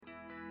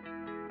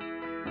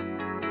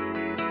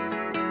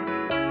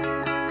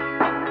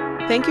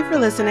Thank you for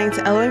listening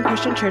to Elohim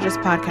Christian Church's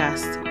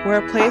podcast. We're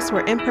a place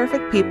where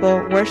imperfect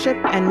people worship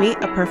and meet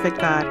a perfect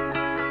God.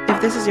 If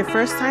this is your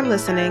first time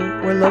listening,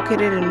 we're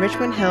located in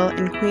Richmond Hill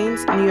in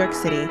Queens, New York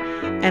City,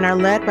 and are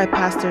led by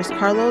pastors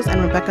Carlos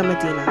and Rebecca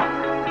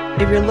Medina.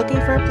 If you're looking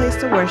for a place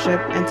to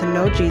worship and to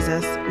know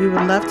Jesus, we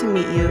would love to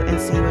meet you and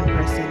see you in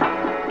person.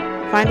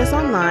 Find us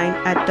online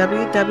at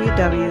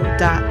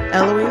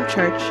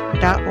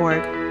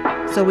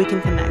www.elohimchurch.org so we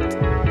can connect.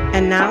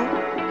 And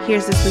now,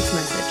 here's this week's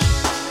message.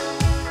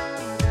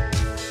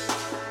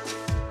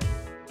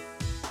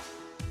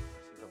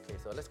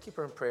 Keep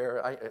her in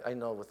prayer. I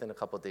know within a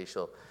couple of days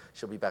she'll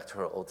be back to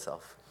her old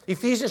self.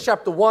 Ephesians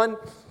chapter 1,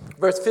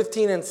 verse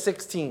 15 and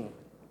 16.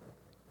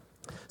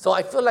 So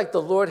I feel like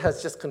the Lord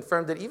has just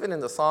confirmed it, even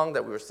in the song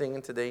that we were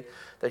singing today,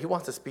 that he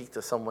wants to speak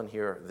to someone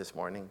here this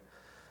morning.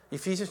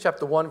 Ephesians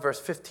chapter 1, verse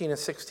 15 and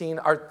 16.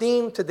 Our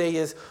theme today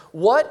is,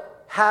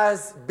 what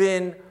has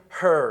been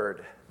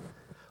heard?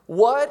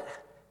 What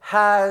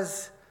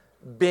has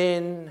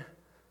been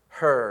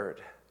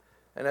heard?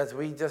 And as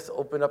we just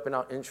open up in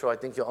our intro, I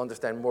think you'll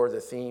understand more of the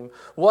theme.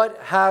 What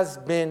has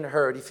been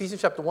heard?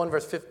 Ephesians chapter 1,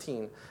 verse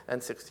 15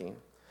 and 16.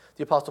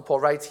 The Apostle Paul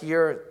writes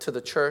here to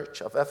the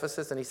church of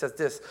Ephesus, and he says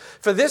this: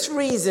 For this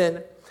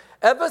reason,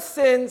 ever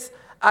since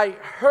I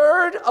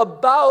heard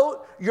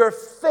about your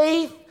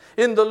faith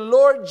in the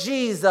Lord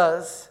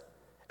Jesus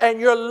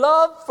and your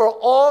love for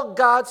all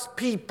God's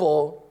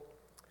people,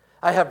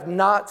 I have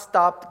not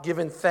stopped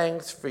giving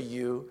thanks for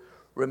you,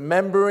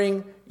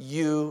 remembering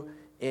you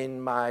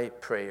in my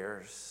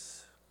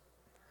prayers.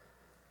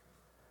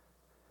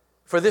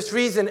 For this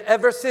reason,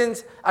 ever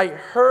since I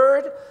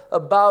heard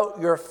about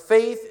your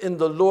faith in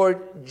the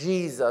Lord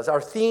Jesus,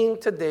 our theme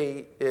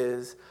today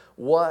is,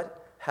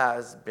 what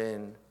has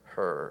been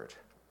heard?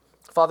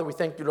 Father, we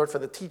thank you, Lord, for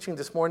the teaching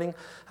this morning.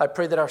 I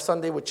pray that our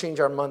Sunday would change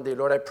our Monday,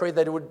 Lord. I pray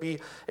that it would be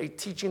a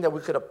teaching that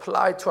we could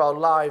apply to our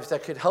lives,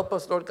 that could help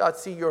us, Lord God,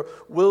 see your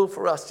will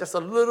for us just a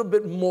little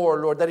bit more,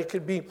 Lord, that it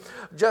could be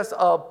just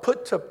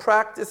put to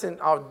practice in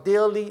our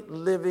daily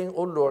living,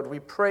 oh Lord. We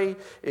pray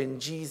in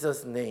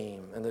Jesus'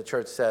 name. And the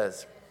church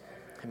says,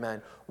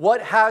 amen.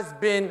 What has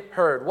been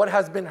heard? What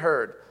has been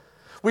heard?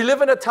 We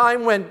live in a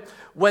time when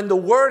the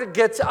word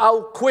gets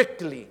out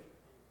quickly.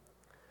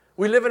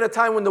 We live in a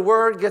time when the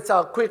word gets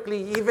out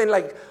quickly, even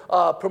like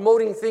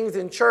promoting things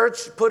in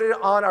church, put it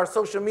on our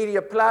social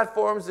media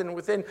platforms, and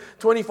within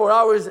 24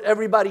 hours,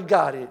 everybody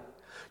got it.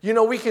 You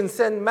know, we can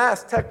send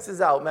mass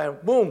texts out, man.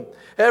 Boom.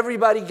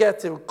 Everybody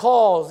gets it.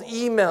 Calls,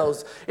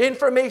 emails.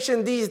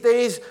 Information these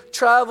days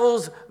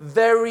travels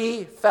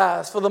very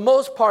fast. For the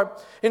most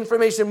part,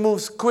 information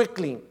moves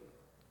quickly.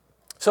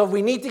 So if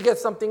we need to get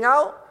something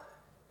out,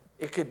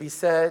 it could be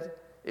said,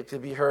 it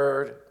could be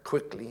heard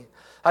quickly.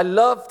 I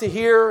love to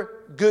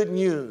hear good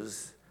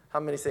news. How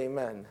many say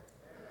amen?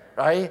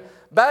 Right?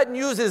 Bad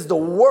news is the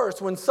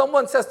worst. When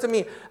someone says to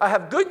me, I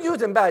have good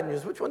news and bad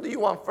news, which one do you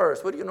want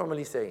first? What do you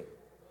normally say?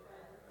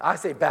 I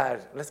say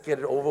bad. Let's get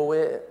it over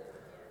with.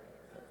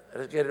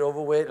 Let's get it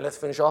over with. Let's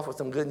finish off with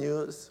some good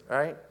news,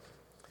 right?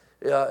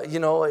 You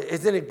know,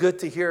 isn't it good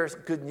to hear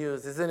good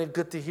news? Isn't it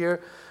good to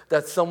hear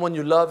that someone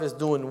you love is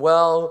doing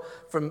well?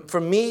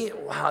 For me,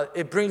 wow,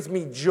 it brings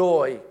me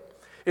joy.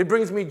 It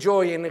brings me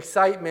joy and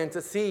excitement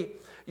to see,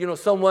 you know,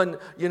 someone,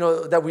 you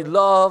know, that we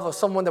love or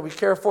someone that we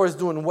care for is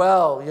doing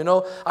well, you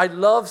know. I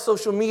love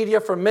social media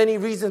for many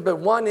reasons, but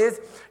one is,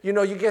 you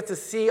know, you get to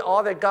see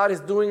all that God is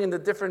doing in the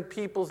different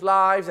people's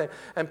lives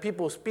and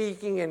people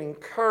speaking and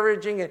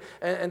encouraging,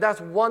 and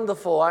that's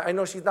wonderful. I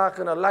know she's not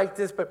going to like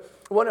this, but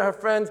one of her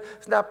friends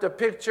snapped a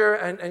picture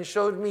and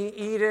showed me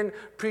Eden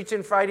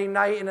preaching Friday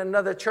night in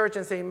another church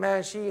and saying,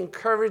 man, she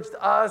encouraged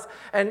us.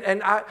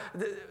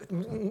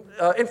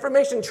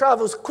 Information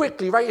travels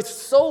quickly, right? It's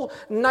so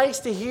nice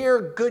to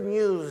hear good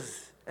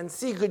news and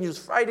see good news.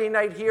 Friday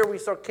night here, we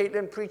saw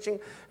Caitlin preaching,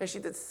 and she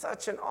did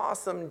such an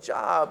awesome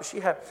job. She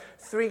had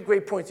 3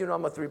 great points. You know,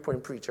 I'm a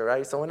 3-point preacher,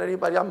 right? So when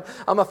anybody,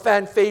 I'm a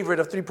fan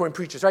favorite of 3-point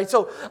preachers, right?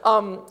 So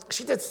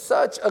she did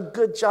such a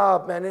good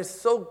job, man. It's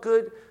so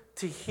good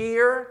to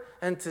hear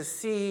and to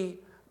see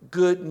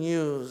good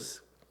news.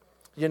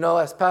 You know,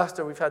 as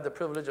pastor, we've had the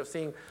privilege of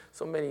seeing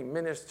so many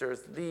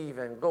ministers leave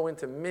and go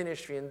into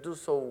ministry and do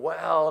so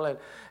well,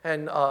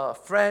 and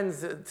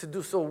friends to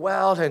do so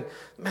well, and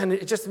man,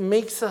 it just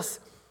makes us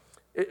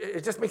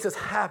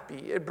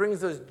happy. It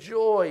brings us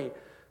joy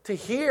to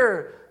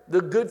hear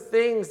the good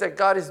things that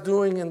God is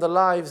doing in the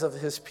lives of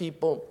his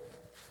people.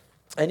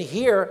 And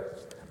here,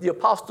 the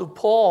Apostle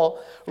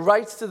Paul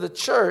writes to the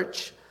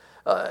church.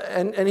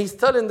 And he's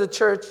telling the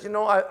church, you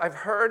know, I've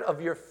heard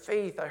of your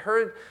faith. I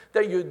heard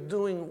that you're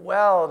doing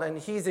well. And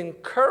he's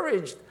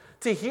encouraged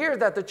to hear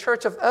that the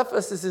church of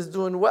Ephesus is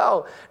doing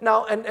well.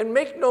 Now, and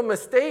make no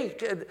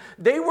mistake,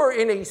 they were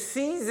in a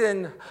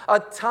season, a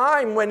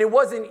time when it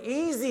wasn't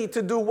easy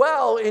to do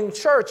well in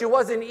church. It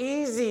wasn't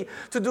easy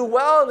to do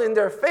well in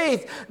their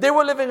faith. They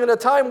were living in a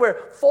time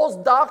where false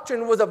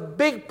doctrine was a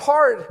big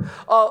part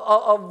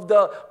of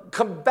the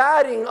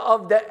combating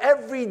of the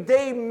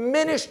everyday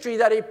ministry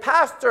that a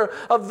pastor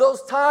of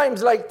those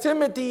times, like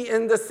Timothy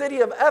in the city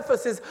of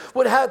Ephesus,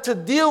 would have to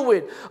deal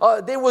with.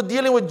 They were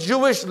dealing with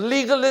Jewish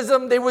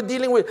legalism. They were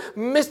dealing with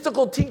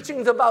mystical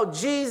teachings about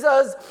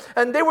Jesus.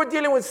 And they were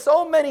dealing with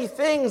so many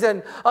things.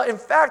 And in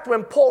fact,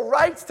 when Paul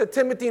writes to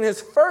Timothy in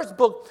his first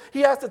book,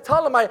 he has to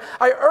tell him, I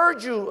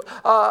urge you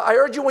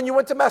when you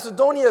went to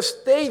Macedonia,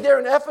 stay there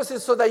in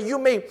Ephesus so that you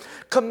may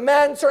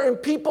command certain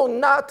people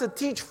not to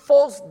teach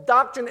false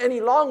doctrine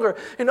any longer.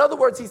 In other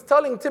words, he's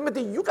telling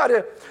Timothy, you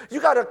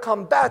gotta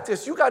combat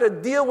this. You gotta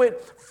deal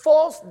with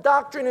false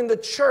doctrine in the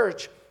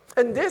church.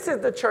 And this is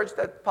the church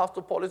that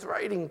Apostle Paul is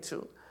writing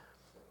to.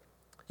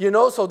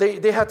 So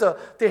they had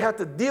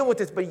to deal with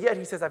this, but yet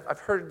he says, I've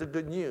heard the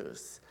good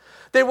news.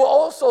 There were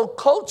also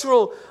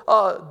cultural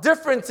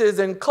differences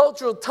and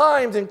cultural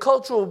times and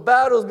cultural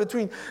battles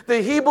between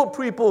the Hebrew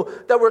people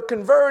that were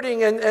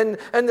converting and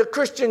the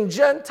Christian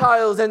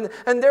Gentiles. And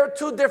their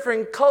two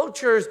different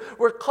cultures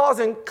were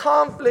causing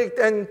conflict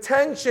and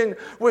tension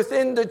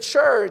within the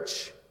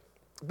church.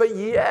 But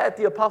yet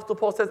the Apostle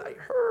Paul says, I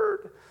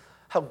heard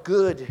how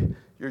good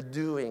you're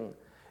doing.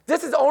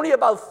 This is only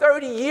about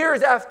 30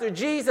 years after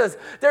Jesus.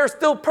 There's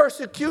still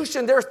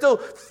persecution. There's still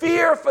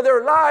fear for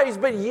their lives.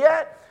 But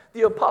yet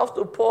the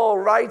Apostle Paul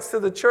writes to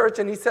the church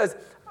and he says,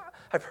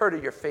 I've heard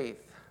of your faith.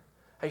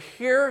 I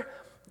hear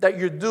that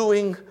you're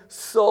doing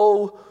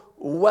so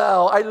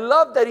well. I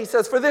love that he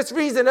says, for this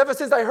reason, ever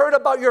since I heard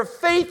about your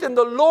faith in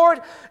the Lord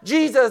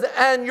Jesus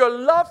and your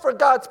love for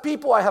God's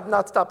people, I have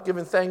not stopped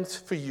giving thanks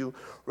for you,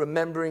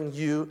 remembering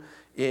you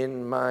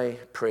in my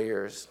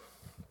prayers.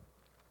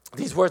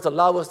 These words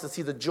allow us to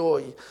see the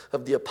joy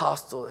of the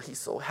apostle. He's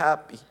so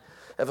happy.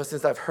 Ever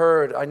since I've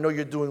heard, I know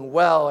you're doing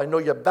well. I know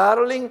you're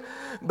battling,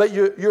 but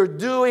you're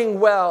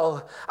doing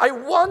well. I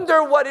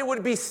wonder what it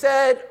would be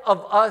said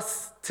of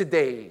us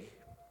today.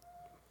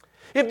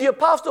 If the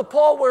Apostle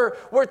Paul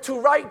were to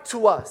write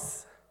to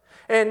us,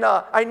 and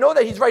I know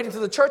that he's writing to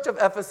the church of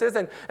Ephesus,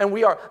 and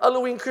we are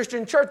Elohim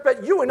Christian Church,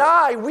 but you and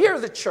I, we are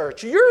the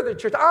church. You're the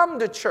church. I'm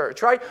the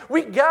church, right?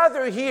 We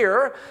gather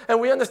here, and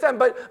we understand,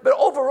 but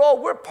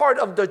overall, we're part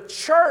of the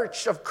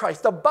church of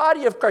Christ, the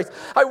body of Christ.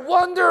 I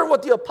wonder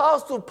what the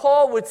Apostle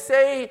Paul would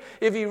say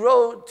if he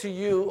wrote to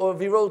you, or if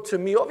he wrote to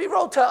me, or if he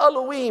wrote to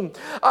Elohim.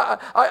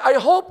 I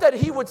hope that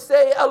he would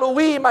say,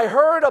 Elohim, I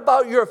heard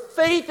about your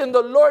faith in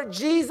the Lord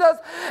Jesus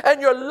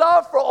and your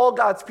love for all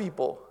God's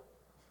people.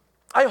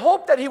 I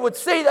hope that he would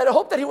say that. I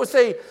hope that he would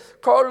say,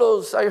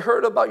 Carlos, I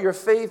heard about your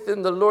faith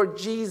in the Lord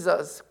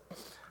Jesus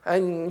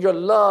and your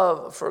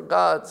love for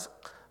God's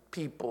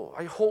people.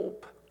 I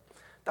hope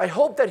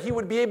that he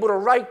would be able to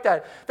write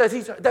that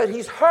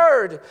he's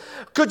heard.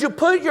 Could you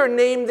put your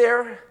name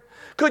there?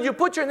 Could you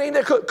put your name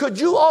there? Could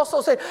you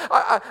also say,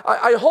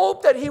 I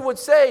hope that he would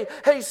say,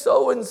 hey,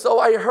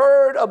 so-and-so, I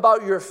heard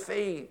about your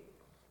faith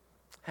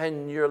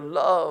and your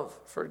love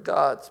for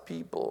God's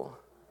people.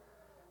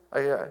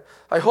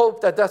 I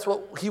hope that that's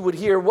what he would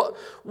hear.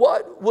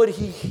 What would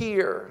he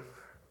hear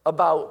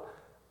about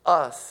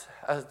us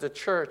as the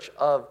church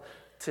of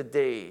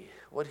today?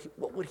 What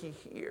would he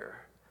hear?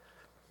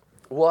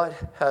 What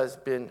has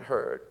been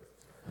heard?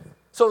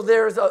 So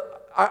there's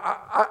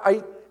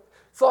I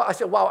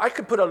said, wow, I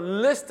could put a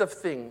list of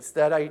things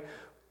that I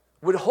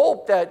would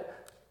hope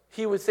that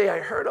he would say, I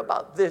heard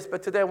about this,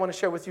 but today I want to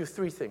share with you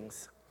three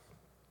things.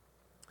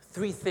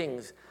 Three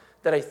things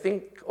that I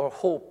think or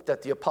hope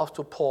that the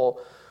Apostle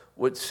Paul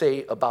would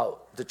say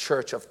about the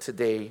church of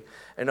today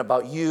and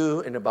about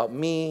you and about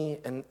me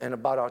and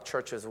about our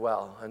church as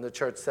well. And the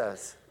church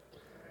says,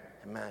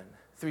 amen.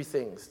 Three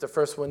things. The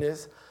first one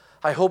is,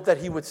 I hope that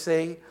he would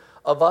say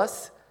of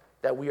us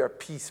that we are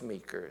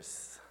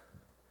peacemakers.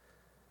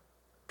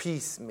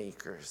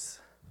 Peacemakers.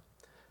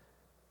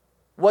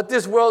 What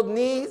this world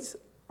needs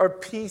are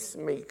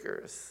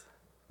peacemakers.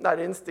 Not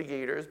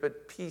instigators,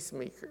 but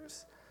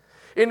peacemakers.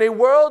 In a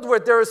world where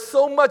there is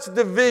so much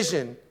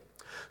division,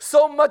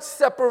 so much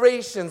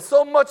separation,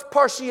 so much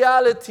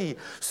partiality,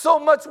 so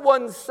much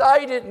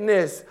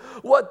one-sidedness.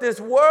 What this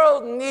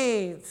world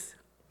needs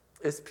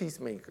is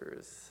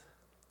peacemakers.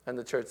 And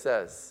the church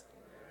says.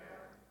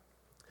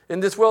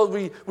 In this world,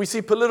 we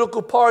see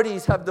political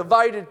parties have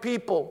divided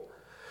people.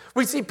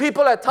 We see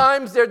people at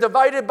times, they're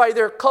divided by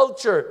their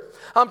culture.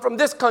 I'm from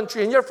this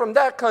country and you're from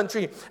that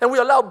country. And we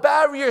allow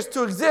barriers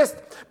to exist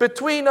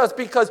between us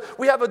because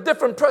we have a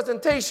different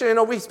presentation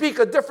or we speak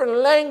a different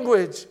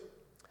language.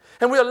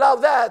 And we allow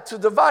that to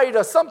divide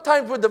us.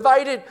 Sometimes we're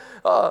divided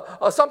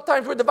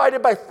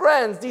by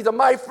friends. These are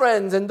my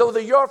friends, and those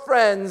are your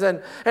friends.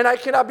 And I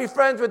cannot be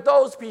friends with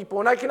those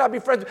people, and I cannot be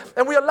friends.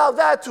 And we allow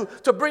that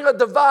to bring a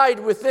divide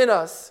within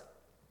us.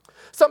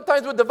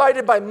 Sometimes we're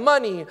divided by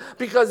money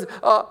because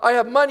I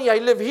have money, I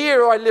live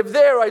here, or I live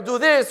there, or I do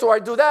this, or I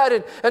do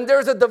that. And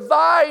there's a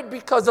divide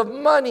because of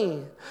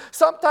money.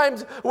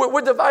 Sometimes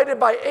we're divided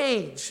by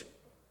age,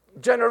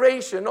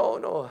 generation. Oh,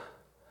 no.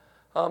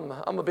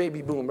 I'm a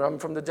baby boomer. I'm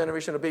from the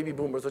generation of baby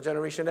boomers, or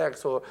Generation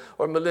X, or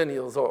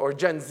millennials, or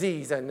Gen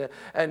Zs,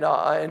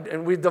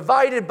 and we're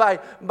divided by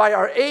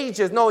our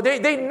ages. No,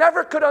 they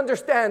never could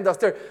understand us.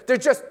 They're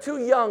just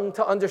too young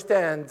to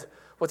understand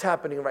what's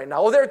happening right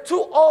now. Or they're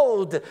too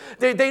old.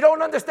 They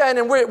don't understand,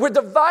 and we're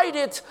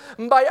divided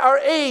by our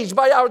age,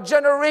 by our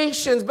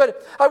generations.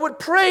 But I would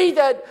pray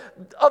that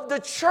of the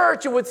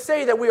church, it would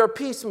say that we are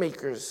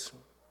peacemakers.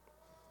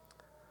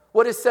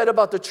 What is said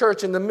about the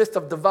church in the midst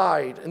of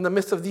divide, in the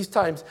midst of these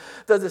times?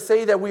 Does it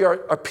say that we are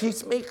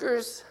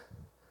peacemakers?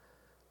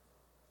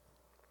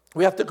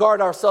 We have to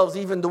guard ourselves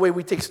even the way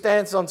we take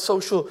stance on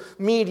social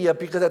media,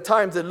 because at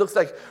times it looks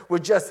like we're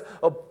just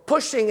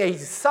pushing a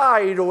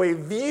side or a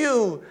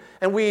view,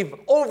 and we've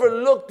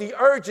overlooked the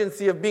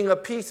urgency of being a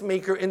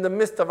peacemaker in the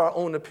midst of our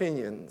own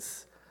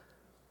opinions.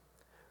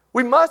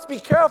 We must be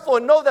careful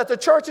and know that the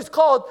church is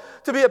called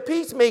to be a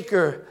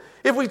peacemaker.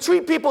 If we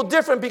treat people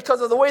different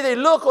because of the way they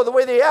look or the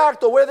way they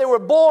act or where they were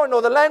born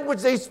or the language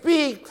they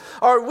speak,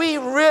 are we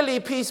really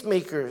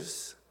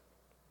peacemakers?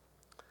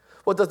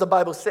 What does the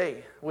Bible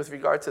say with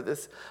regard to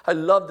this? I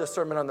love the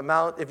Sermon on the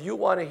Mount. If you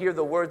want to hear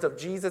the words of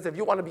Jesus, if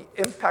you want to be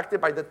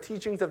impacted by the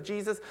teachings of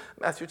Jesus,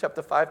 Matthew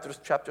chapter 5 through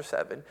chapter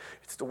 7,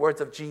 it's the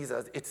words of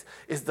Jesus.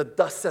 It's the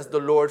thus says the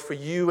Lord for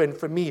you and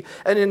for me.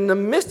 And in the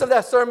midst of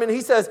that sermon,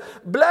 he says,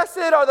 blessed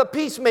are the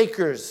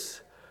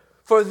peacemakers,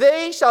 for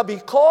they shall be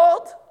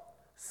called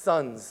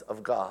sons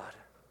of God.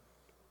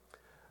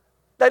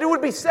 That it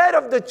would be said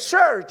of the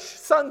church,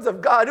 sons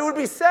of God. It would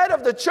be said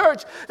of the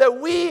church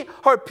that we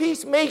are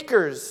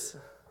peacemakers.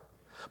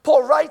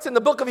 Paul writes in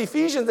the book of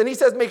Ephesians, and he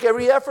says, make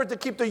every effort to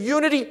keep the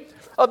unity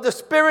of the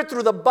Spirit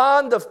through the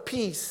bond of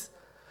peace.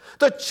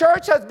 The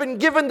church has been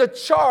given the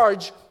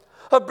charge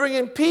of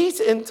bringing peace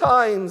in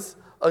times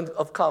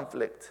of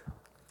conflict.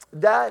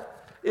 That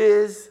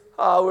is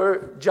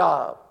our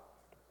job.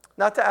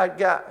 Not to add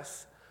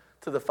gas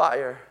to the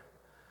fire,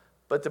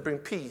 but to bring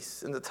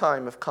peace in the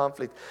time of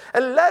conflict.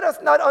 And let us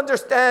not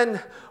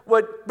understand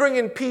what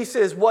bringing peace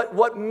is,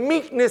 what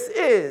meekness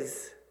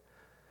is.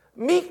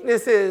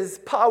 Meekness is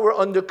power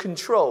under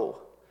control.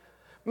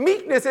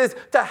 Meekness is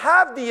to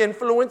have the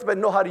influence, but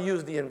know how to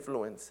use the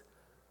influence.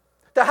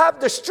 To have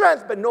the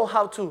strength, but know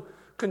how to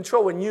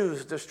control and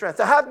use the strength.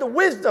 To have the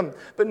wisdom,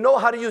 but know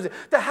how to use it.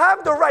 To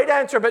have the right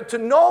answer, but to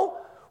know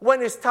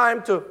when it's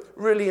time to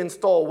really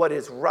install what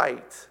is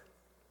right.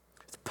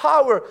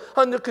 Power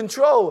under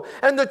control.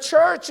 And the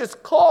church is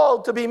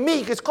called to be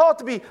meek. It's called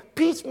to be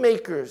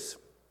peacemakers.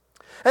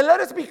 And let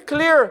us be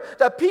clear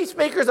that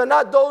peacemakers are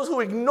not those who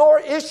ignore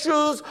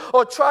issues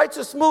or try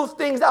to smooth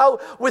things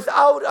out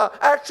without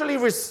actually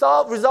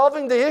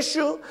resolving the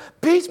issue.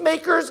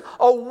 Peacemakers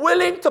are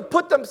willing to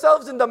put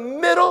themselves in the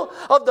middle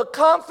of the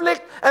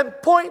conflict and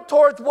point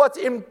towards what's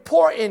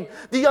important,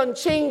 the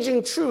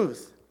unchanging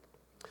truth.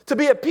 To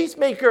be a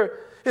peacemaker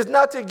is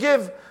not to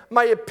give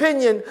my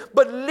opinion,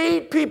 but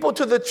lead people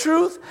to the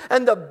truth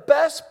and the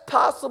best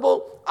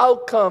possible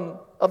outcome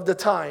of the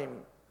time.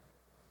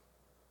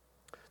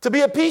 To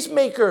be a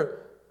peacemaker,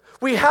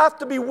 we have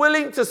to be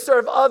willing to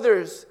serve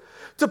others,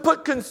 to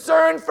put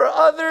concern for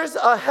others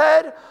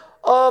ahead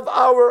of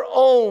our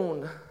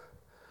own.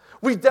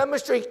 We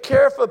demonstrate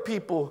care for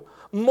people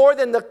more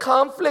than the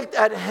conflict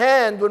at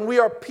hand when we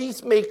are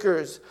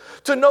peacemakers,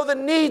 to know the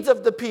needs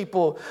of the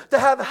people, to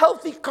have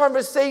healthy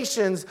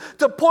conversations,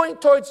 to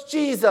point towards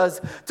Jesus,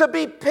 to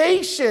be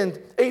patient.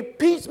 A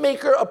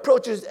peacemaker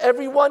approaches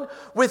everyone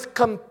with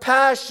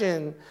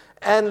compassion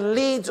and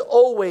leads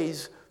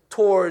always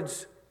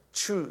towards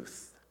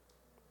truth.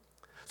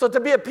 So to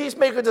be a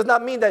peacemaker does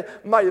not mean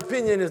that my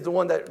opinion is the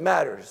one that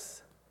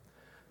matters.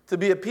 To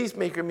be a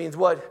peacemaker means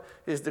what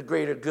is the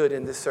greater good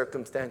in this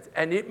circumstance.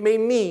 And it may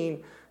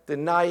mean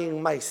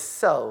denying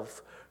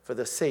myself for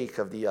the sake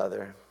of the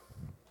other.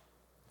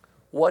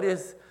 What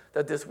is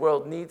that this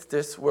world needs?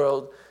 This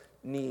world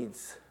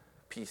needs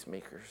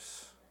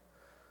peacemakers.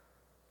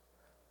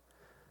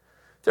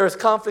 There is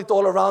conflict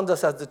all around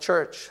us as the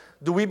church.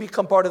 Do we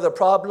become part of the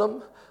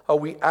problem? Are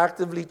we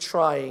actively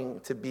trying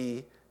to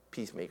be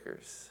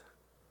peacemakers?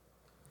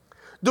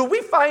 Do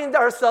we find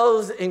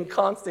ourselves in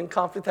constant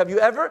conflict? Have you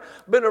ever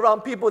been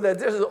around people that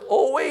they're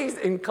always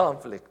in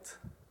conflict?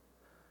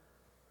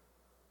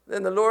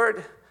 Then the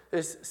Lord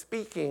is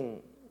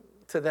speaking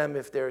to them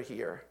if they're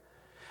here.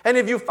 And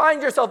if you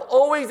find yourself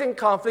always in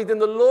conflict, then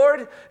the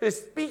Lord is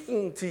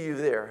speaking to you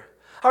there.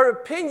 Our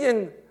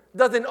opinion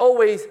doesn't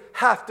always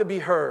have to be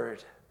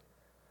heard.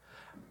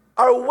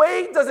 Our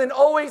way doesn't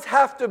always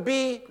have to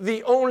be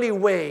the only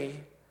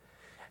way.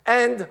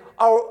 And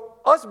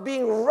us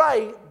being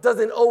right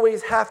doesn't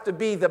always have to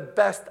be the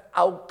best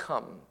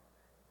outcome.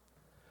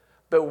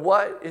 But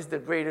what is the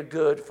greater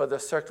good for the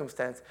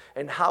circumstance?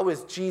 And how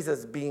is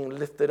Jesus being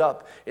lifted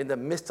up in the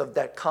midst of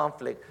that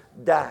conflict?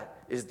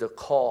 That is the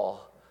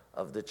call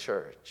of the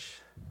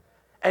church.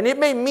 And it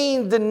may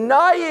mean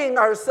denying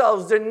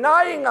ourselves,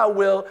 denying our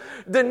will,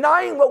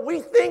 denying what we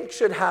think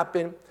should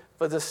happen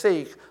for the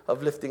sake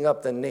of lifting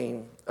up the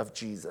name of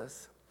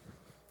Jesus.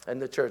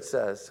 And the church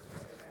says,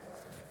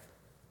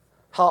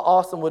 how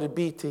awesome would it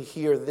be to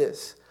hear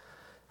this?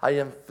 I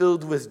am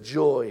filled with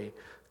joy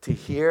to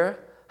hear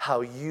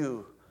how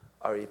you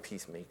are a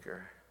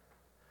peacemaker.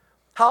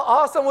 How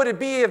awesome would it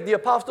be if the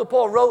Apostle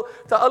Paul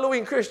wrote to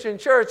Elohim Christian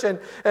Church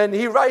and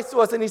he writes to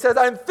us and he says,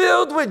 I'm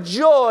filled with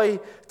joy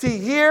to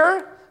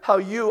hear how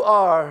you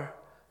are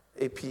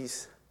a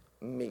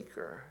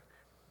peacemaker.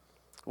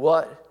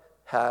 What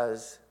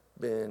has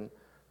been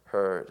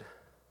heard?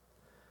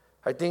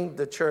 I think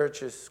the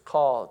church is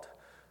called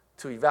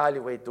to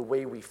evaluate the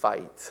way we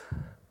fight.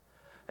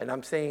 And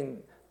I'm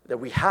saying that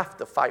we have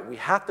to fight. We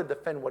have to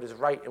defend what is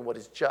right and what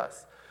is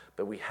just.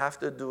 But we have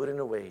to do it in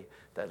a way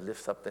that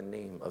lifts up the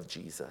name of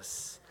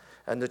Jesus.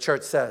 And the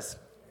church says.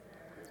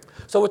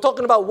 So we're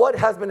talking about what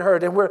has been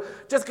heard. And we're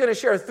just going to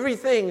share 3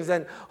 things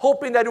and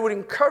hoping that it would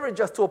encourage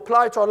us to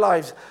apply to our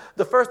lives.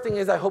 The first thing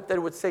is I hope that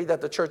it would say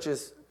that the church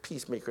is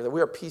peacemaker, that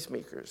we are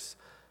peacemakers.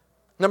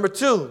 Number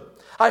 2,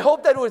 I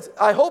hope that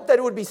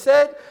it would be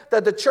said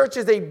that the church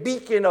is a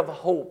beacon of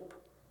hope.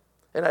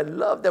 And I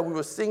love that we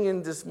were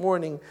singing this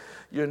morning,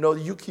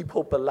 you keep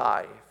hope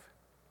alive.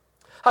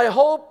 I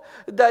hope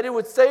that it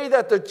would say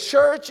that the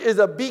church is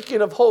a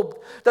beacon of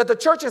hope, that the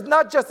church is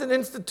not just an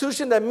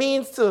institution that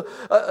meets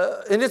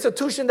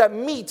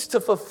to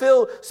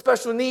fulfill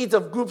special needs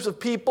of groups of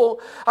people.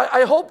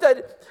 I hope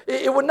that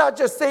it would not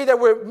just say that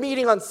we're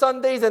meeting on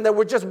Sundays and that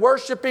we're just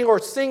worshiping or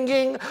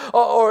singing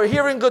or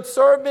hearing good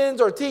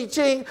sermons or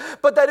teaching,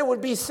 but that it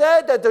would be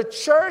said that the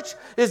church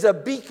is a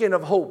beacon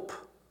of hope.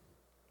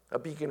 A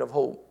beacon of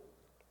hope.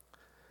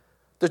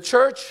 The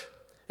church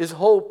is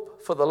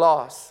hope for the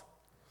lost.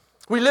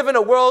 We live in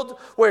a world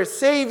where a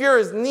Savior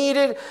is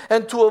needed,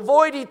 and to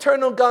avoid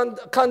eternal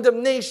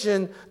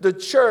condemnation, the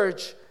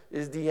church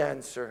is the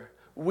answer.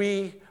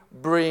 We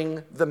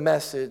bring the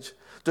message.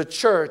 The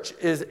church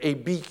is a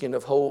beacon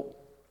of hope.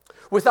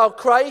 Without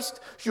Christ,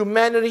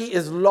 humanity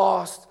is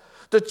lost.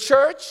 The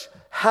church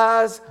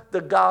has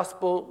the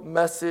gospel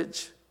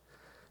message.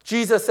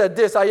 Jesus said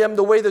this, I am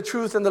the way, the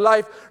truth, and the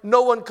life.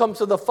 No one comes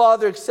to the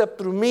Father except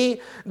through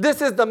me.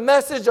 This is the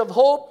message of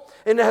hope,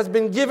 and it has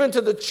been given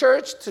to the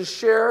church to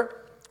share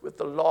with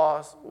the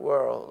lost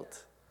world.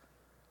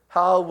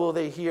 How will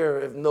they hear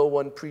if no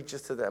one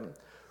preaches to them?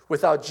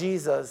 Without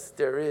Jesus,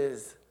 there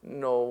is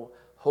no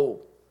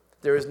hope.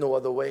 There is no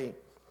other way.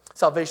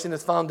 Salvation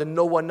is found in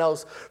no one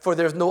else, for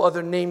there is no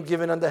other name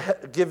given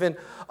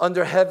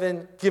under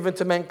heaven, given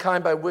to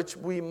mankind by which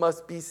we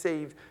must be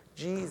saved.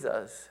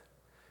 Jesus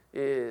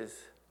is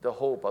the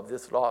hope of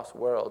this lost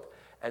world.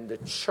 And the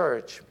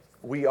church,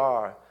 we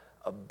are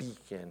a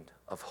beacon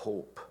of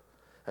hope.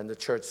 And the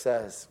church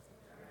says,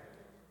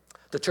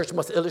 the church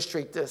must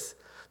illustrate this.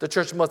 The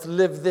church must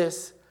live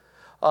this.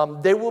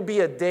 There will be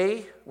a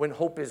day when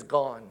hope is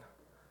gone.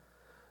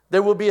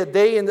 There will be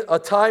a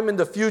time in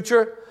the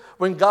future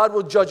when God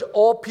will judge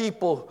all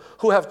people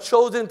who have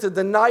chosen to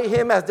deny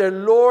Him as their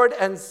Lord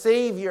and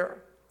Savior.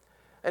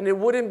 And it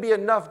wouldn't be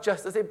enough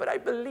just to say, but I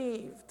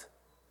believed.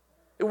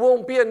 It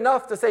won't be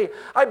enough to say,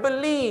 I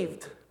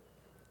believed.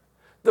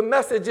 The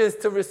message is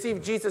to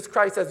receive Jesus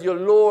Christ as your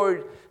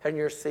Lord and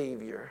your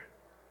Savior.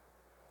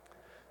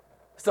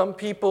 Some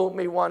people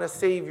may want a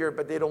Savior,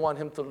 but they don't want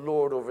Him to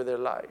lord over their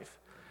life.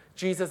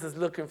 Jesus is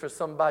looking for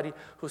somebody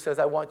who says,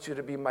 I want you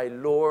to be my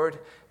Lord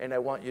and I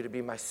want you to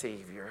be my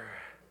Savior.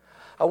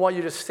 I want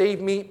you to save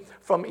me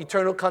from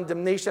eternal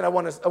condemnation. I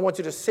want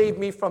you to save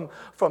me from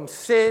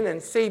sin and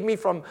save me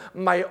from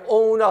my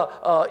own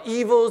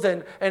evils.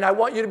 And I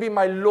want you to be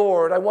my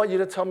Lord. I want you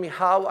to tell me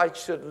how I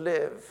should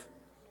live.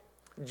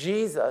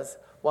 Jesus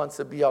wants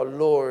to be our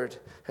Lord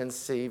and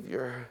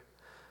Savior.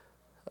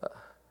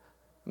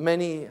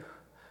 Many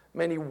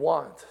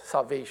want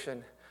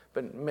salvation,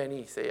 but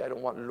many say, I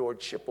don't want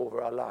lordship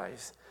over our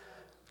lives.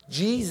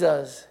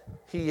 Jesus,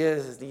 He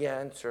is the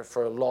answer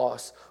for a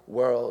lost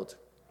world.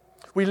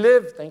 We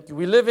live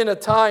in a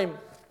time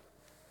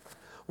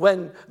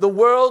when the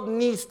world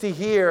needs to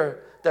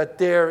hear that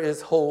there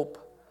is hope.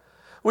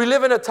 We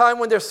live in a time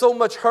when there's so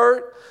much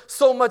hurt,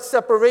 so much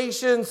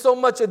separation, so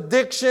much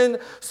addiction,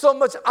 so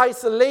much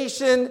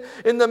isolation.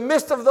 In the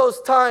midst of those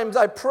times,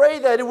 I pray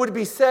that it would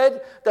be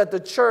said that the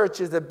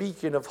church is a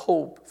beacon of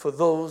hope for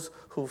those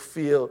who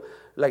feel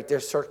like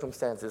their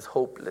circumstance is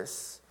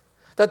hopeless.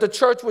 That the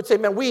church would say,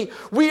 man, we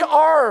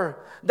are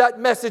that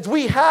message.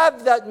 We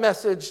have that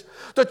message.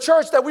 The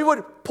church, that we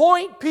would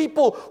point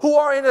people who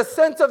are in a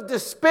sense of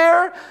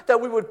despair, that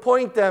we would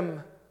point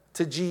them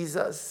to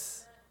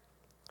Jesus.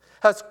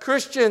 As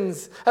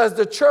Christians, as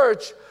the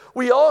church,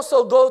 we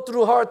also go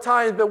through hard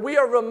times, but we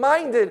are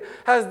reminded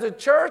as the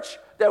church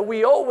that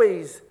we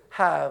always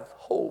have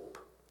hope.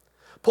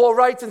 Paul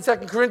writes in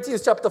 2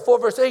 Corinthians chapter 4,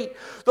 verse 8,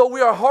 though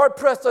we are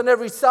hard-pressed on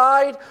every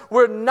side,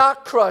 we're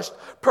not crushed,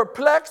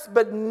 perplexed,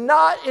 but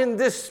not in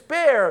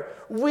despair.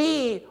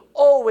 We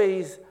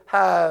always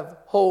have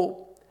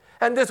hope.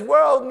 And this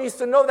world needs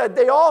to know that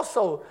they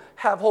also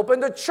have hope.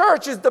 And the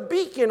church is the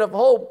beacon of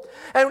hope.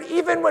 And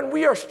even when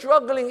we are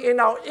struggling in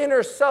our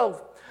inner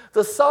self,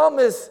 the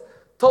psalmist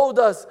told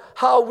us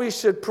how we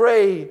should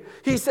pray.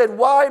 He said,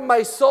 why,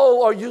 my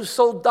soul, are you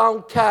so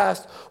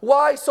downcast?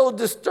 Why so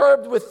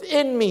disturbed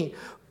within me?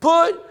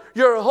 Put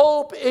your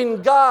hope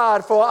in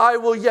God, for I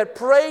will yet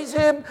praise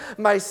him,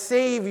 my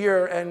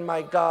Savior and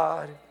my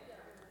God.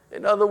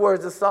 In other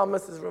words, the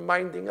psalmist is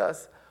reminding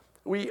us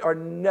we are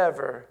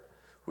never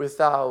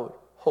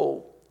without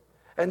hope.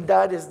 And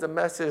that is the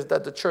message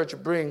that the church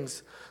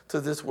brings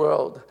to this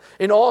world.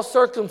 In all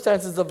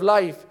circumstances of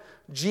life,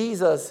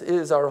 Jesus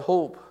is our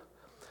hope.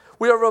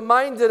 We are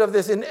reminded of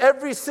this. In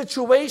every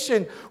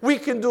situation, we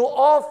can do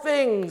all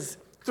things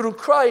through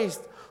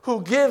Christ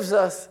who gives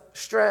us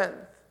strength.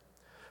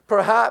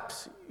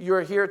 Perhaps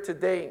you're here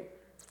today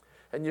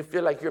and you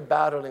feel like you're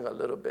battling a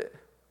little bit.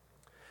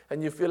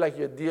 And you feel like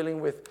you're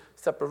dealing with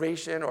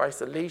separation or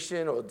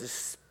isolation or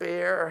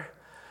despair.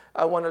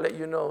 I want to let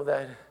you know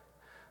that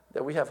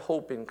we have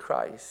hope in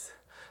Christ.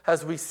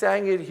 As we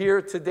sang it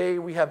here today,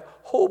 we have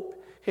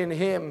hope in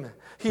him.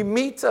 He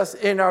meets us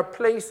in our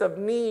place of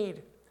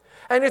need.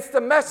 And it's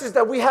the message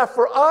that we have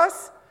for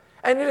us,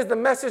 and it is the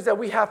message that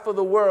we have for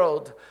the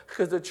world,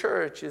 because the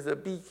church is a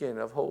beacon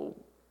of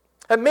hope.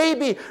 And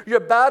maybe you're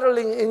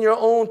battling in your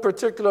own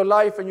particular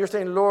life and you're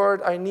saying,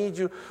 Lord, I need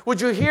you.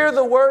 Would you hear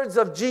the words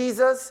of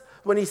Jesus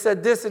when he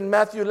said this in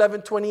Matthew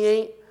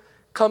 11:28?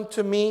 Come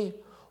to me,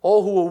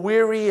 all who are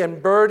weary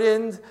and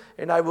burdened,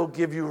 and I will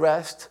give you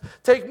rest.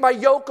 Take my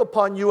yoke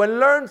upon you and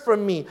learn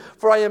from me,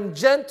 for I am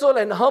gentle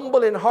and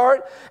humble in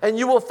heart, and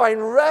you will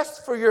find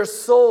rest for your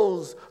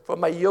souls, for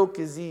my yoke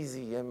is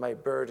easy and my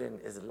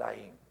burden is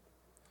light.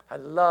 I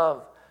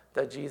love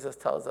that Jesus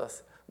tells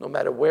us, no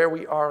matter where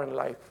we are in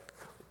life,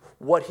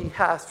 what he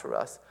has for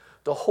us,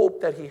 the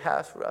hope that he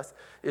has for us,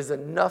 is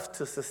enough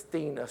to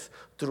sustain us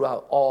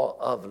throughout all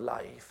of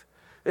life.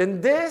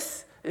 And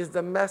this is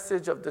the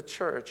message of the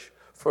church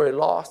for a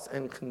lost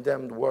and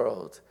condemned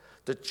world.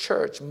 The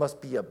church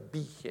must be a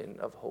beacon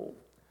of hope.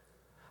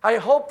 I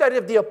hope that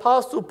if the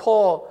Apostle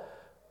Paul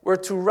were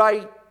to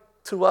write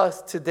to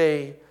us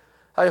today,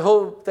 I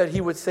hope that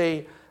he would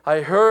say,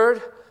 I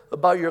heard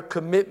about your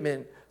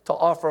commitment to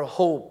offer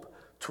hope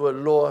to a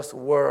lost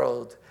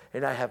world,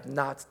 and I have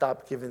not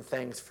stopped giving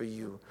thanks for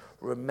you,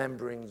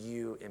 remembering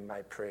you in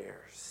my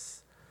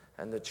prayers.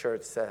 And the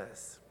church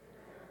says,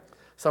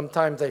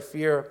 sometimes I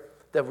fear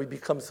that we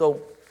become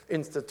so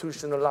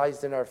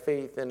institutionalized in our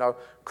faith, in our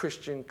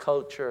Christian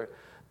culture,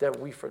 that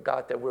we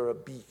forgot that we're a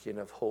beacon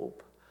of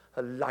hope,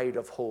 a light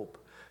of hope,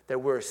 that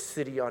we're a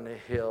city on a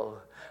hill,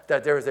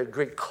 that there is a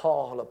great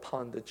call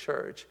upon the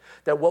church,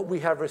 that what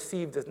we have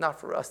received is not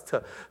for us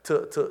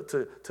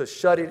to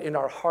shut it in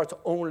our hearts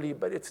only,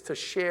 but it's to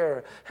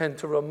share and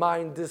to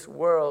remind this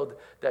world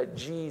that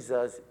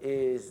Jesus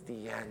is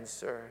the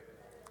answer.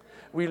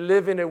 We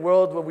live in a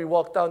world where we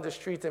walk down the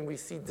street and we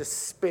see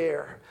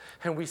despair,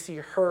 and we see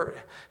hurt,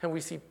 and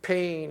we see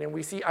pain, and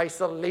we see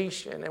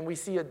isolation, and we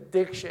see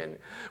addiction.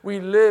 We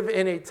live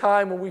in a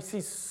time when we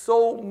see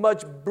so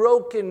much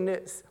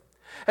brokenness.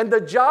 And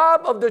the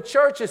job of the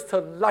church is to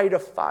light a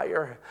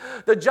fire.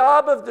 The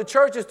job of the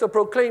church is to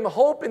proclaim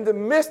hope in the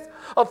midst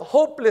of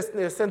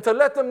hopelessness and to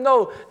let them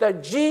know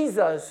that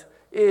Jesus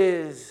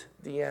is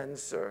the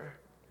answer.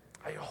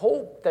 I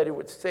hope that it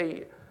would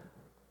say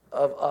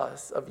of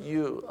us, of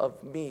you,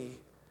 of me,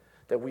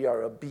 that we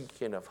are a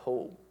beacon of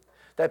hope.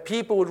 That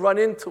people would run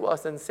into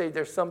us and say,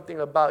 there's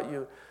something about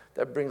you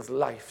that brings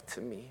life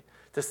to me.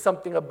 There's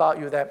something about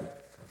you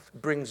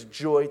that brings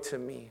joy to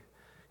me.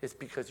 It's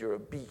because you're a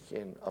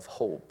beacon of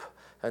hope.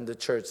 And the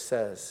church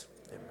says,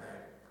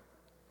 amen.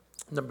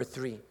 Number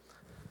 3,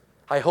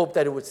 I hope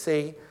that it would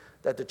say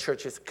that the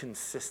church is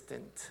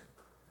consistent.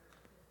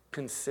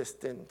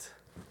 Consistent.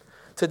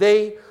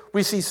 Today,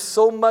 we see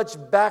so much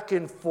back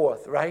and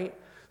forth, right?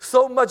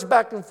 So much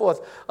back and forth.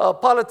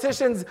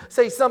 Politicians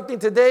say something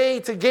today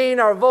to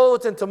gain our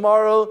votes, and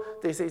tomorrow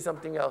they say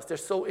something else. They're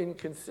so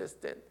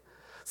inconsistent.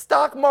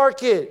 Stock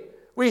market.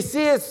 We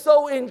see it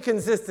so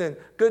inconsistent.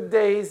 Good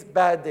days,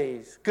 bad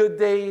days. Good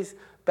days,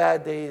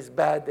 bad days,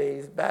 bad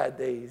days, bad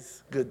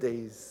days, good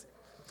days.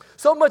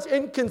 So much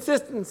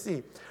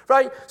inconsistency,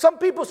 right? Some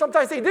people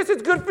sometimes say, this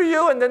is good for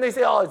you, and then they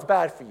say, oh, it's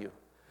bad for you.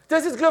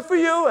 This is good for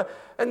you,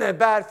 and then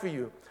bad for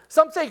you.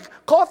 Some say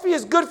coffee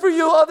is good for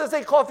you, others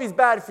say coffee is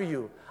bad for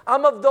you.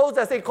 I'm of those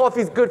that say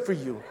coffee is good for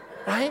you,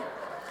 right?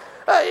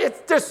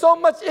 There's so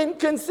much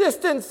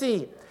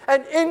inconsistency,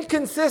 and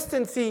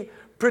inconsistency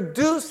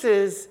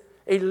produces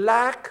a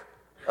lack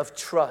of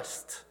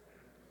trust.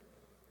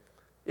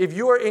 If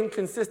you are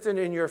inconsistent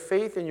in your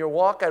faith, in your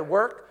walk at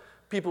work,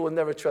 people will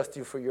never trust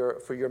you for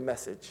your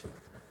message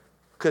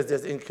because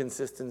there's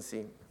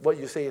inconsistency. What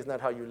you say is not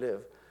how you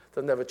live.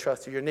 They'll never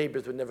trust you. Your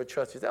neighbors will never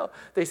trust you.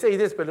 They say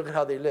this, but look at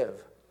how they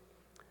live.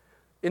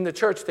 In the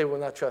church, they will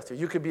not trust you.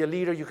 You could be a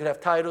leader, you could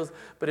have titles,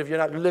 but if you're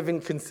not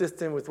living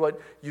consistent with what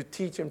you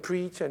teach and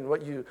preach and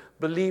what you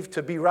believe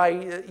to be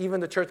right, even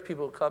the church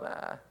people will come,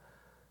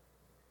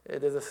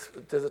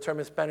 There's a term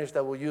in Spanish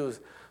that we'll use,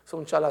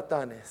 son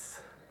charlatanes,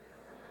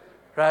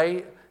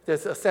 right?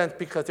 There's a sense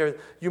because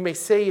you may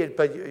say it,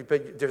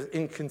 but there's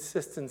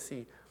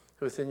inconsistency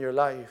within your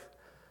life.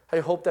 I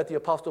hope that the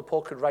Apostle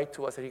Paul could write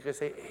to us and he could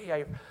say,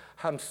 hey,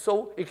 I'm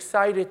so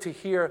excited to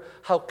hear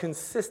how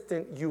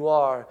consistent you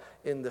are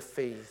in the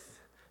faith,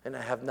 and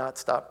I have not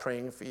stopped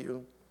praying for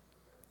you.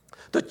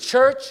 The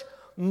church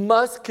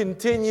must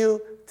continue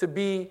to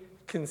be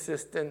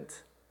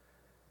consistent.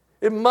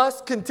 It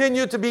must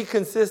continue to be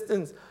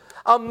consistent.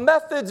 Our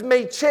methods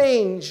may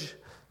change,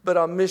 but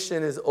our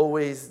mission is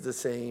always the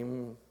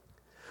same.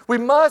 We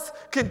must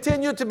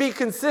continue to be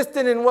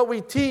consistent in what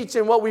we teach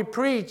and what we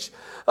preach.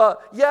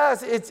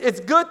 Yes, it's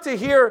good to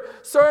hear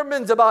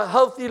sermons about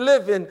healthy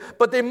living,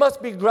 but they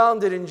must be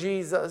grounded in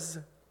Jesus.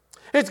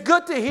 It's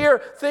good to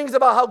hear things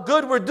about how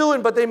good we're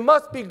doing, but they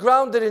must be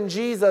grounded in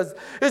Jesus.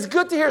 It's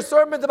good to hear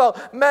sermons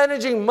about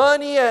managing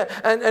money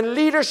and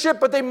leadership,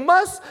 but they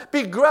must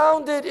be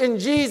grounded in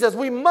Jesus.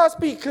 We must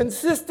be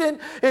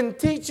consistent in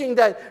teaching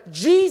that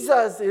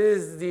Jesus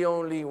is the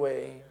only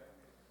way.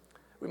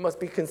 We must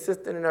be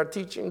consistent in our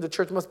teaching. The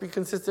church must be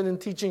consistent in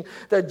teaching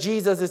that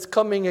Jesus is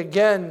coming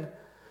again.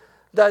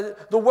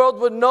 That the world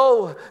would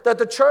know, that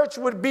the church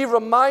would be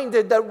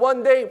reminded that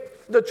one day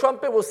the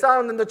trumpet will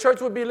sound and the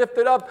church will be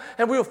lifted up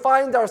and we will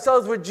find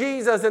ourselves with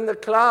Jesus in the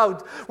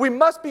cloud. We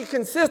must be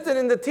consistent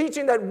in the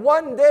teaching that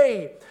one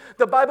day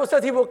the Bible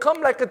says he will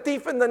come like a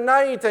thief in the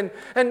night and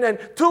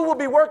two will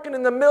be working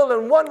in the mill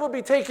and one will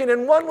be taken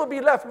and one will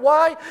be left.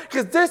 Why?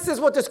 Because this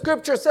is what the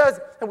scripture says,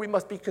 and we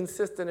must be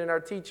consistent in our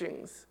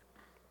teachings.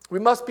 We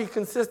must be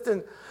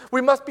consistent.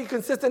 We must be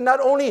consistent not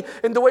only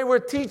in the way we're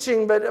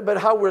teaching, but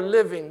how we're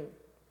living.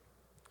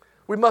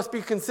 We must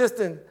be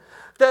consistent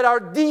that our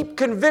deep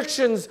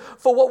convictions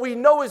for what we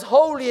know is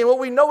holy and what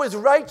we know is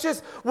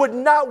righteous would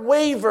not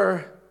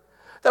waver,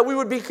 that we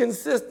would be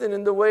consistent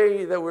in the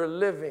way that we're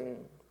living,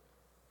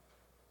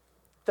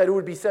 that it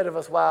would be said of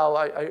us, wow,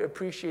 I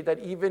appreciate that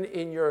even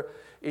in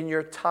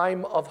your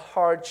time of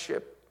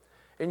hardship,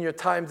 in your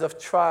times of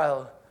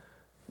trial,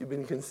 you've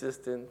been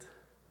consistent.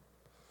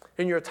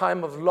 In your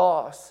time of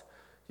loss,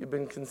 you've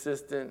been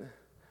consistent.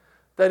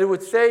 That it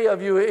would say of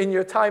you in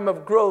your time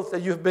of growth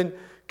that you've been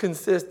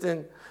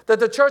consistent. That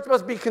the church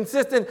must be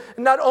consistent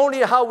in not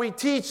only how we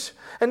teach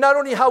and not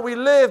only how we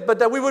live, but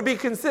that we would be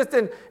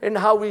consistent in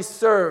how we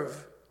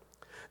serve.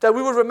 That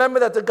we would remember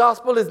that the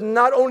gospel is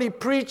not only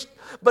preached,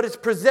 but it's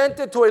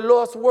presented to a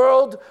lost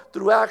world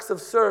through acts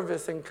of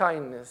service and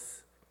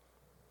kindness.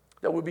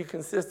 That we'll be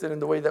consistent in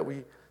the way that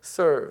we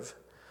serve.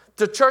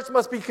 The church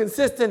must be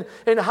consistent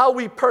in how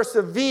we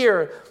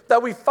persevere,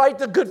 that we fight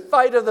the good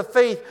fight of the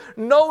faith,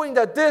 knowing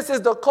that this is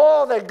the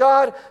call that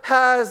God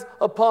has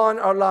upon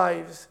our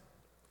lives.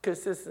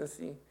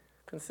 Consistency.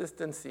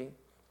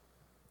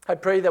 I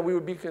pray that we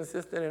would be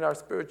consistent in our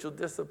spiritual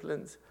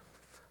disciplines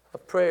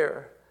of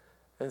prayer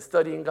and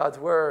studying God's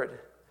word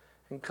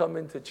and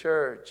coming to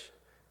church.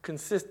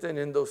 Consistent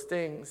in those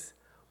things,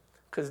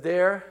 because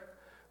there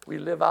we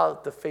live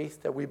out the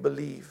faith that we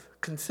believe.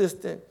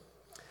 Consistent.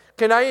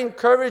 Can I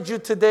encourage you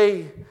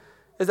today,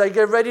 as I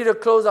get ready to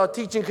close our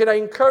teaching, can I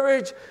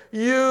encourage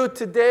you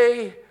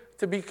today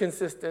to be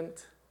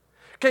consistent?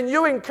 Can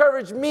you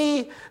encourage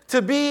me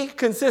to be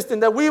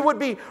consistent? That we would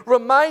be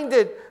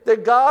reminded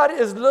that God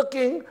is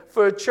looking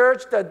for a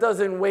church that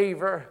doesn't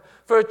waver,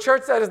 for a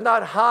church that is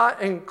not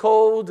hot and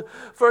cold,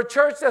 for a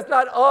church that's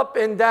not up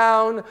and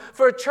down,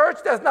 for a church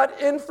that's not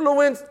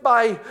influenced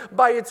by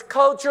its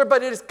culture,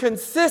 but it is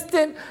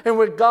consistent in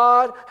what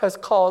God has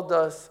called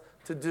us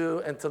to do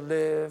and to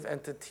live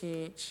and to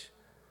teach,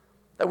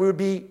 that we would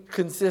be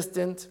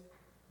consistent.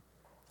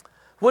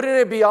 Wouldn't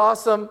it be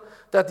awesome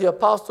that the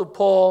Apostle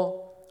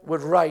Paul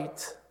would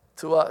write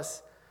to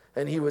us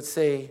and he would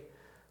say,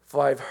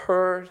 for I've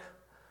heard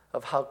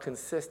of how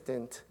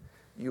consistent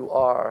you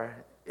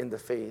are in the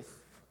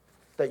faith,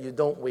 that you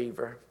don't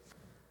waver,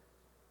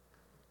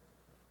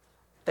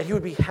 that he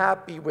would be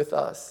happy with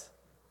us.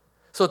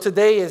 So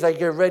today, as I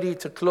get ready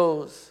to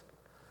close,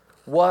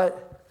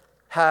 what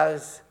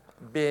has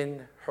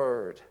been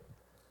heard?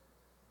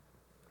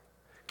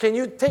 Can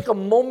you take a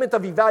moment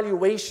of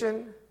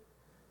evaluation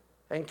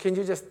and can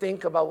you just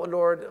think about, well,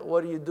 Lord,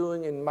 what are you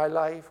doing in my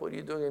life? What are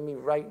you doing in me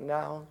right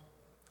now?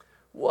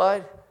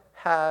 What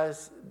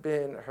has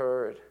been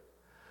heard?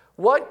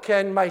 What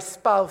can my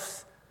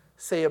spouse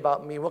say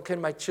about me? What can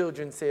my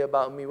children say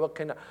about me? What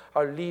can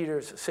our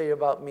leaders say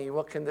about me?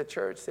 What can the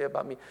church say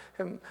about me?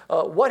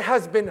 What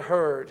has been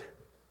heard?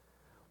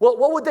 What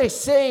would they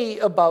say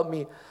about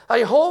me?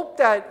 I hope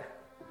that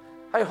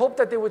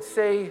they would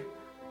say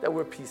that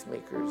we're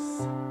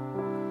peacemakers.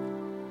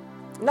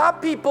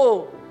 Not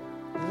people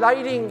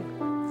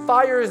lighting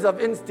fires of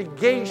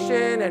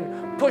instigation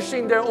and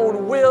pushing their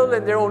own will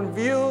and their own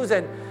views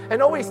and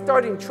always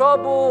starting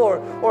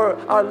trouble, or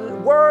our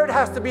word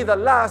has to be the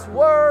last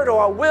word, or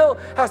our will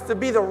has to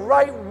be the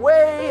right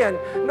way. And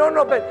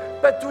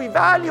but to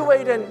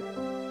evaluate and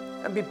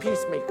be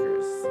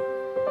peacemakers,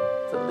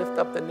 to lift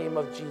up the name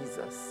of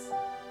Jesus.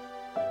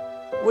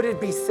 Would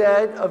it be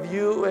said of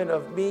you and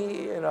of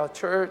me and our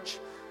church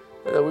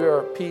that we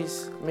are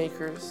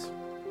peacemakers?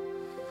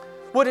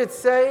 Would it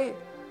say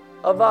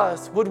of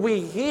us, would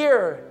we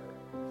hear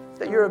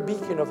that you're a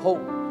beacon of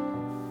hope?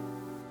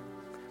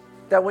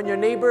 That when your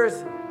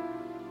neighbors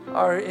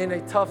are in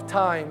a tough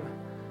time,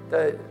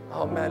 that,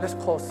 oh man, let's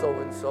call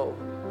so-and-so.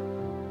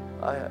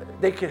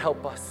 They could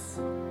help us.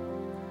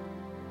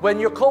 When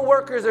your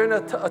coworkers are in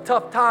a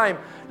tough time,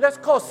 let's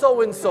call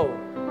so-and-so.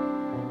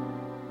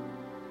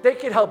 They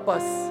can help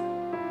us.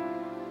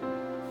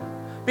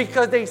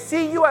 Because they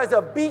see you as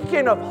a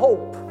beacon of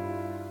hope.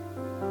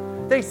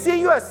 They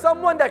see you as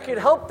someone that can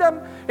help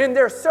them in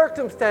their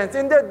circumstance,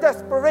 in their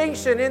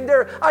desperation, in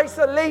their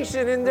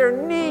isolation, in their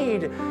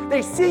need.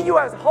 They see you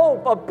as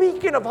hope, a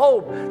beacon of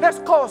hope. Let's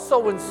call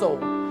so-and-so.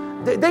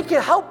 They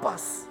can help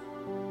us.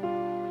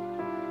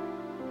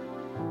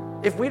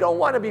 If we don't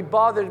want to be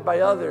bothered by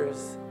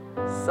others,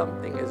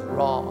 something is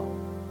wrong.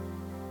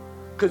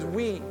 Because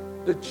we,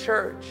 the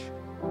church,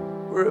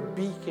 we're a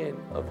beacon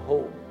of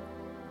hope.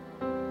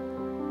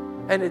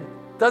 And it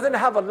doesn't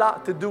have a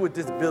lot to do with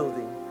this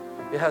building.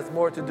 It has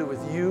more to do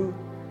with you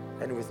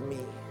and with me.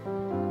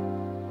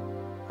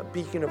 A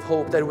beacon of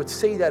hope that would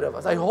say that of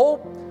us. I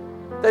hope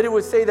that it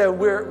would say that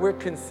we're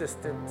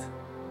consistent.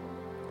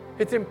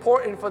 It's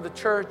important for the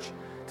church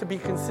to be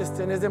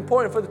consistent. It's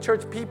important for the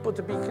church people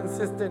to be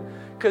consistent,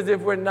 because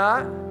if we're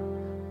not,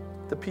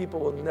 the people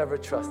will never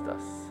trust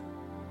us.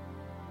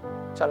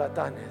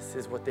 Charlatanes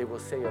is what they will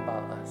say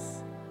about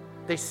us.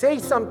 They say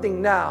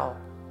something now,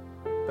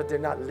 but they're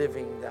not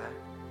living that.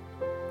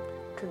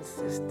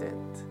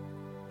 Consistent.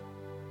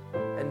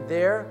 And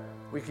there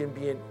we can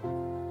be an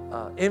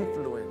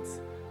influence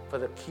for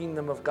the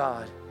kingdom of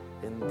God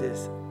in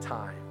this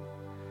time.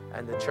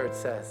 And the church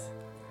says,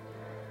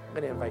 I'm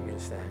going to invite you to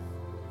stand.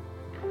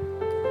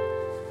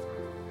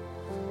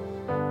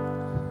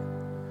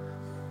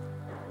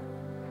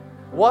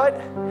 What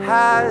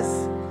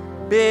has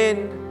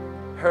been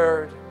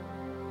heard?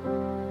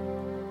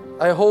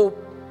 I hope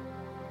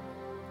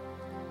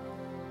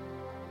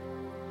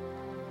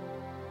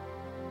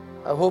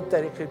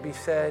that it could be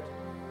said,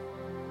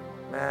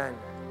 man,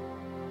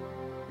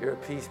 you're a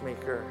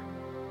peacemaker.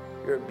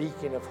 You're a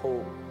beacon of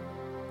hope.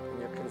 And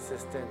you're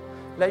consistent.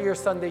 Let your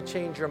Sunday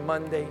change your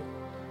Monday.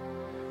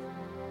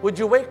 Would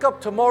you wake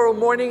up tomorrow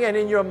morning and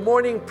in your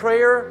morning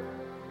prayer,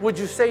 would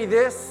you say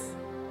this?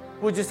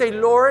 Would you say,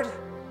 Lord,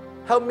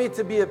 help me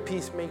to be a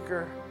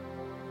peacemaker?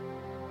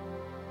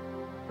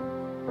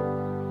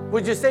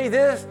 Would you say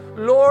this?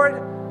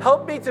 Lord,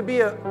 help me to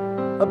be a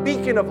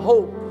beacon of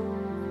hope.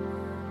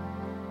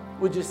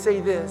 Would you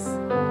say this?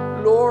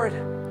 Lord,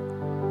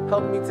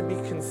 help me to be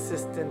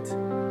consistent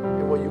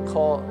in what you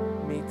call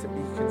me to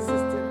be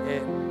consistent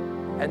in.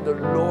 And the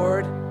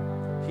Lord,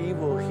 He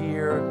will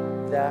hear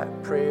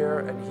that prayer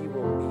and He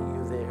will meet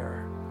you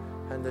there.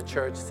 And the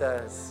church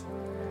says,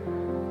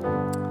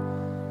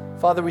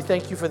 Father, we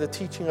thank you for the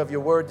teaching of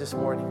your word this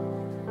morning.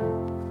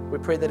 We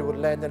pray that it would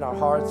land in our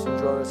hearts and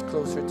draw us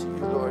closer to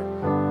you, Lord.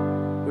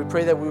 We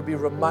pray that we would be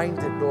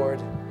reminded, Lord,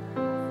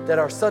 that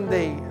our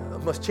Sunday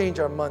must change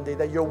our Monday,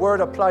 that your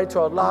word applied to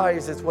our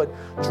lives is what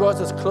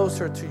draws us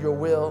closer to your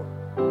will,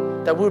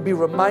 that we'll be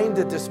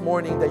reminded this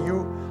morning that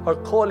you are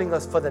calling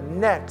us for the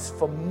next,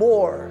 for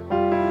more.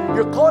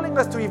 You're calling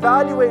us to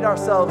evaluate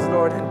ourselves,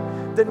 Lord,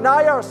 and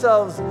deny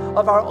ourselves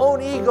of our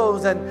own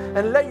egos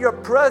and let your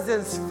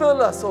presence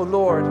fill us, oh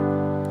Lord.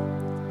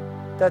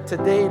 That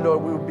today,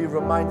 Lord, we will be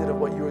reminded of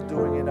what you are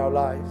doing in our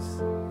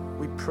lives.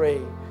 We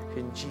pray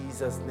in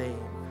Jesus'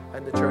 name.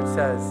 And the church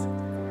says,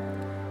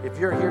 if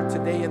you're here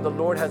today and the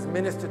Lord has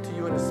ministered to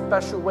you in a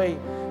special way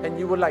and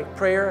you would like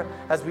prayer,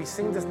 as we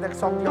sing this next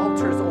song, the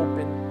altar is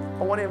open.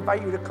 I want to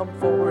invite you to come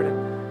forward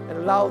and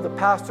allow the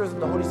pastors and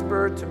the Holy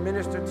Spirit to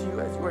minister to you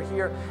as you are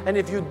here. And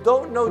if you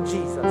don't know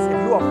Jesus,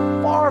 if you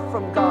are far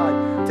from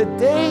God,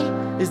 today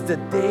is the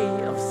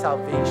day of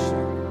salvation.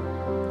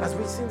 As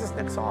we sing this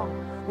next song,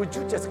 would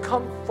you just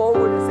come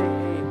forward and say,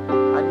 hey,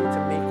 I need to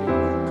make a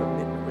new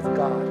commitment with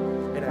God.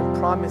 And I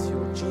promise you,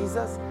 with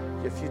Jesus,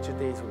 your future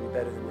days will be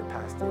better than your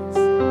past days.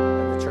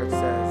 And the church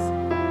says,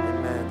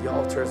 amen. The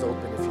altar is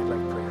open if you'd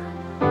like prayer.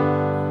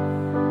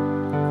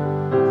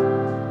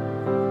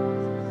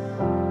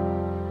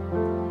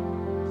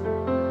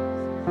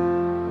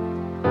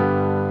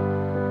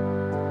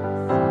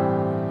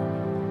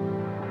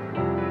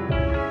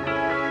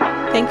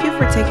 Thank you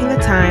for taking the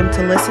time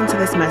to listen to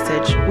this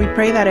message. We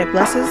pray that it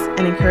blesses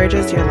and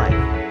encourages your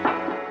life.